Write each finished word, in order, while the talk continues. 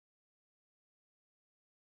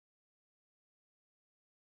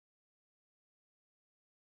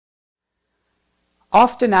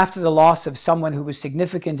Often after the loss of someone who was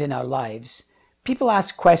significant in our lives, people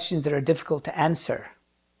ask questions that are difficult to answer.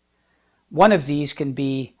 One of these can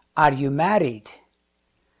be, are you married?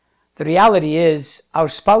 The reality is, our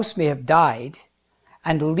spouse may have died,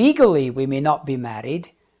 and legally we may not be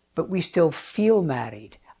married, but we still feel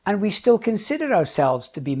married, and we still consider ourselves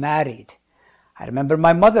to be married. I remember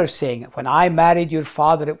my mother saying, when I married your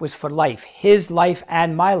father, it was for life, his life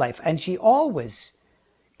and my life, and she always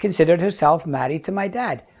considered herself married to my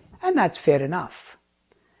dad, and that's fair enough.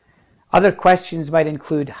 Other questions might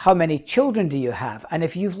include, how many children do you have? And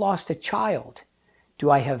if you've lost a child, do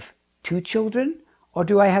I have 2 children or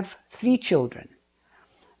do I have 3 children?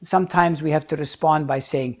 Sometimes we have to respond by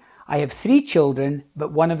saying, I have 3 children,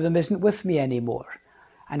 but one of them isn't with me anymore.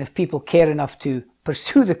 And if people care enough to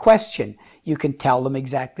pursue the question, you can tell them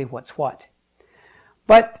exactly what's what.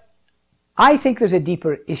 But I think there's a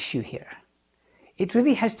deeper issue here. It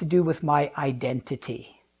really has to do with my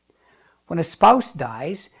identity. When a spouse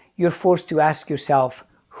dies, you're forced to ask yourself,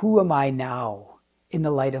 who am I now in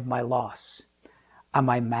the light of my loss? Am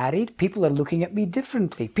I married? People are looking at me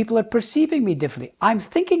differently. People are perceiving me differently. I'm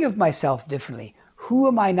thinking of myself differently. Who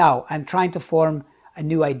am I now? I'm trying to form a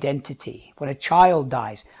new identity. When a child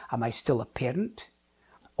dies, am I still a parent?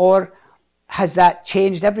 Or has that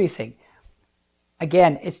changed everything?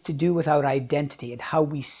 Again, it's to do with our identity and how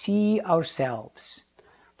we see ourselves.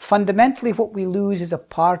 Fundamentally, what we lose is a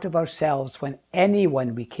part of ourselves when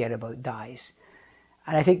anyone we care about dies.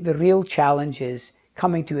 And I think the real challenge is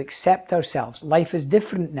coming to accept ourselves. Life is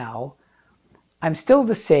different now. I'm still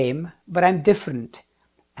the same, but I'm different.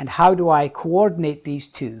 And how do I coordinate these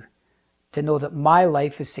two to know that my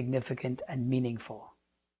life is significant and meaningful?